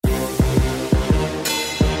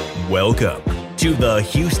Welcome to the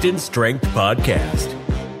Houston Strength Podcast.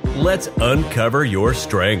 Let's uncover your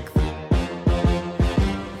strength.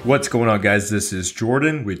 What's going on, guys? This is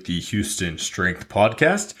Jordan with the Houston Strength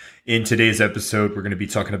Podcast. In today's episode, we're going to be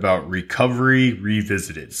talking about recovery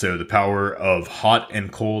revisited. So the power of hot and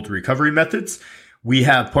cold recovery methods. We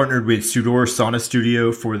have partnered with Sudor Sauna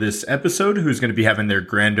Studio for this episode, who's going to be having their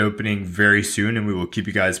grand opening very soon, and we will keep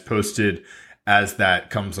you guys posted as that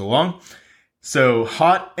comes along. So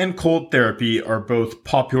hot and cold therapy are both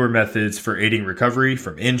popular methods for aiding recovery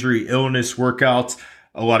from injury, illness, workouts.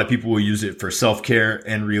 A lot of people will use it for self-care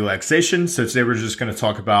and relaxation. So today we're just going to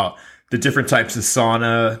talk about the different types of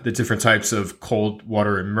sauna, the different types of cold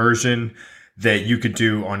water immersion that you could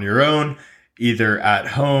do on your own, either at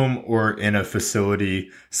home or in a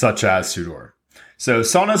facility such as Sudor. So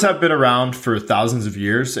saunas have been around for thousands of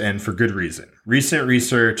years, and for good reason. Recent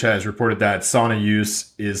research has reported that sauna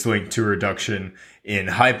use is linked to a reduction in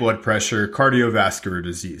high blood pressure, cardiovascular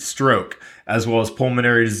disease, stroke, as well as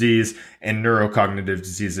pulmonary disease and neurocognitive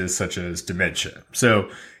diseases such as dementia.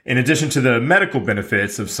 So in addition to the medical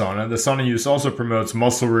benefits of sauna, the sauna use also promotes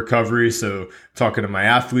muscle recovery. So talking to my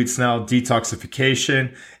athletes now,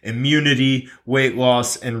 detoxification, immunity, weight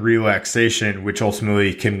loss, and relaxation, which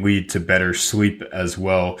ultimately can lead to better sleep as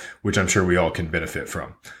well, which I'm sure we all can benefit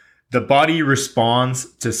from. The body responds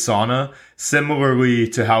to sauna similarly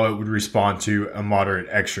to how it would respond to a moderate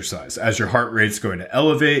exercise. As your heart rate's going to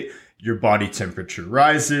elevate, your body temperature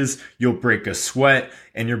rises, you'll break a sweat,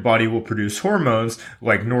 and your body will produce hormones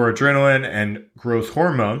like noradrenaline and growth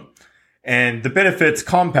hormone. And the benefits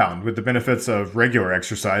compound with the benefits of regular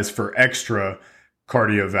exercise for extra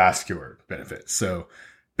cardiovascular benefits. So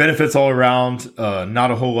benefits all around, not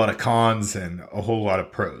a whole lot of cons and a whole lot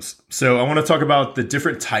of pros. So I want to talk about the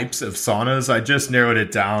different types of saunas. I just narrowed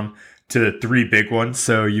it down to three big ones.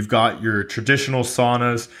 So you've got your traditional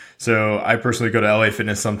saunas. So I personally go to LA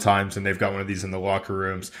Fitness sometimes, and they've got one of these in the locker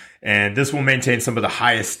rooms. And this will maintain some of the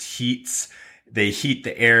highest heats. They heat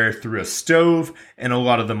the air through a stove, and a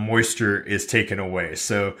lot of the moisture is taken away.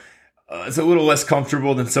 So it's a little less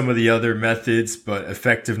comfortable than some of the other methods, but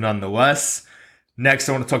effective nonetheless. Next,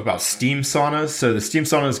 I want to talk about steam saunas. So the steam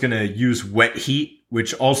sauna is going to use wet heat,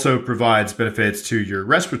 which also provides benefits to your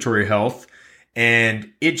respiratory health.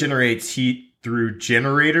 And it generates heat through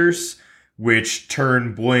generators, which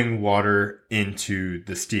turn boiling water into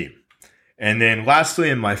the steam. And then lastly,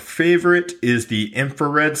 and my favorite, is the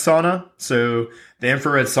infrared sauna. So the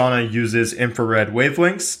infrared sauna uses infrared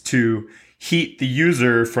wavelengths to heat the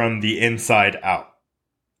user from the inside out.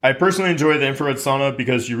 I personally enjoy the infrared sauna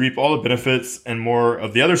because you reap all the benefits and more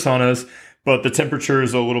of the other saunas, but the temperature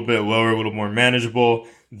is a little bit lower, a little more manageable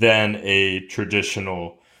than a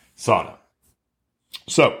traditional sauna.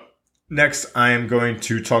 So next, I am going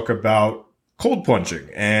to talk about cold plunging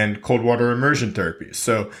and cold water immersion therapy.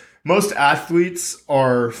 So most athletes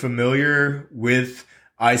are familiar with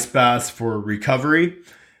ice baths for recovery,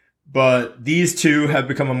 but these two have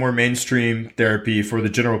become a more mainstream therapy for the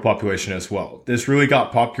general population as well. This really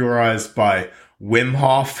got popularized by Wim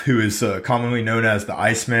Hof, who is commonly known as the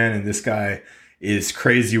Iceman, and this guy is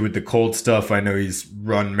crazy with the cold stuff. I know he's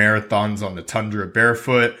run marathons on the tundra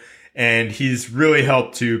barefoot, and he's really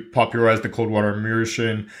helped to popularize the cold water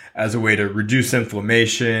immersion as a way to reduce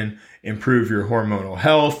inflammation, improve your hormonal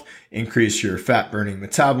health, increase your fat burning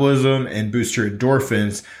metabolism, and boost your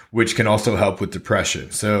endorphins, which can also help with depression.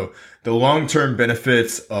 So the long-term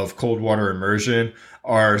benefits of cold water immersion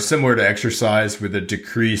are similar to exercise, with a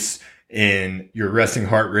decrease in your resting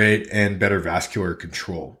heart rate and better vascular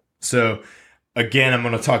control. So again, I'm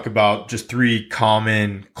going to talk about just three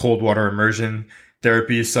common cold water immersion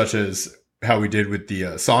therapies, such as how we did with the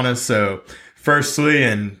saunas. So firstly,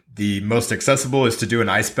 and the most accessible, is to do an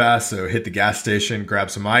ice bath. So hit the gas station,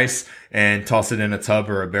 grab some ice, and toss it in a tub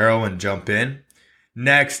or a barrel and jump in.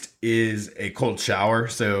 Next is a cold shower.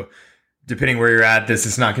 So depending where you're at, this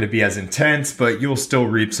is not going to be as intense, but you'll still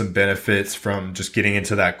reap some benefits from just getting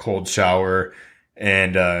into that cold shower.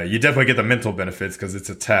 And you definitely get the mental benefits because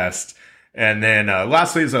it's a test. And then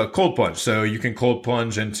lastly is a cold plunge. So you can cold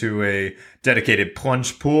plunge into a dedicated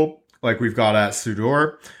plunge pool like we've got at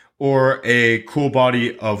Sudor, or a cool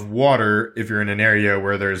body of water if you're in an area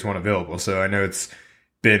where there's one available. So I know it's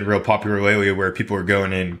been real popular lately where people are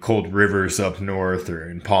going in cold rivers up north or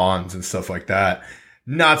in ponds and stuff like that.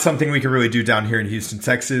 Not something we can really do down here in Houston,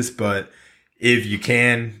 Texas, but if you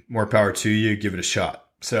can, more power to you, give it a shot.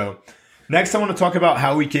 So next I want to talk about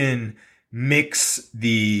how we can mix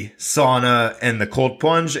the sauna and the cold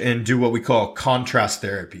plunge and do what we call contrast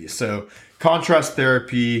therapy. So contrast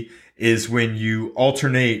therapy is when you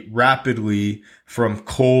alternate rapidly from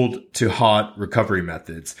cold to hot recovery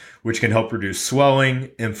methods, which can help reduce swelling,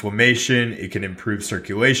 inflammation. It can improve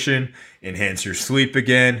circulation, enhance your sleep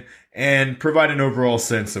again, and provide an overall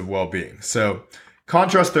sense of well-being. So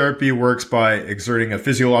contrast therapy works by exerting a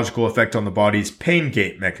physiological effect on the body's pain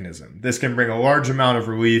gate mechanism. This can bring a large amount of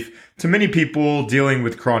relief to many people dealing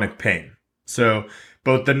with chronic pain. So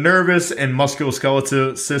both the nervous and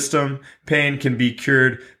musculoskeletal system pain can be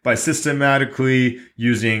cured by systematically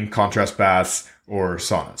using contrast baths or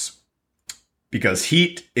saunas. Because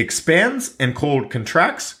heat expands and cold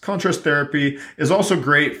contracts, contrast therapy is also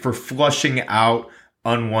great for flushing out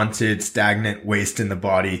unwanted stagnant waste in the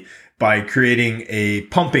body by creating a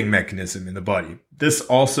pumping mechanism in the body. This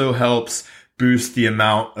also helps boost the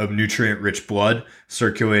amount of nutrient-rich blood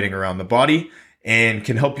circulating around the body and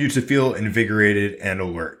can help you to feel invigorated and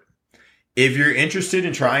alert. If you're interested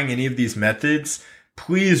in trying any of these methods,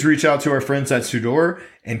 please reach out to our friends at Sudor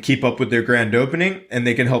and keep up with their grand opening, and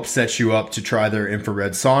they can help set you up to try their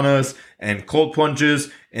infrared saunas and cold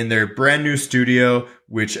plunges in their brand new studio,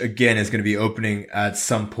 which again is going to be opening at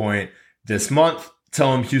some point this month.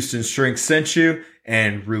 Tell them Houston Strength sent you,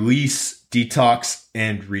 and release, detox,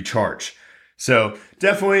 and recharge. So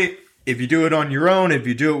definitely, if you do it on your own, if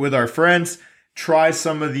you do it with our friends, try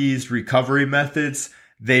some of these recovery methods.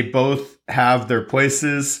 They both have their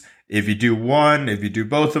places. If you do one, if you do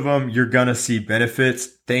both of them, you're going to see benefits.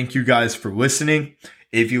 Thank you guys for listening.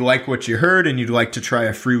 If you like what you heard and you'd like to try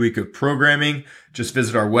a free week of programming, just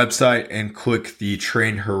visit our website and click the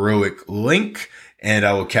Train Heroic link, and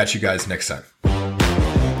I will catch you guys next time.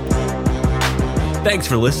 Thanks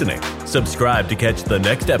for listening. Subscribe to catch the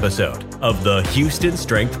next episode of the Houston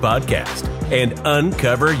Strength Podcast and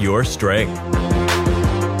uncover your strength.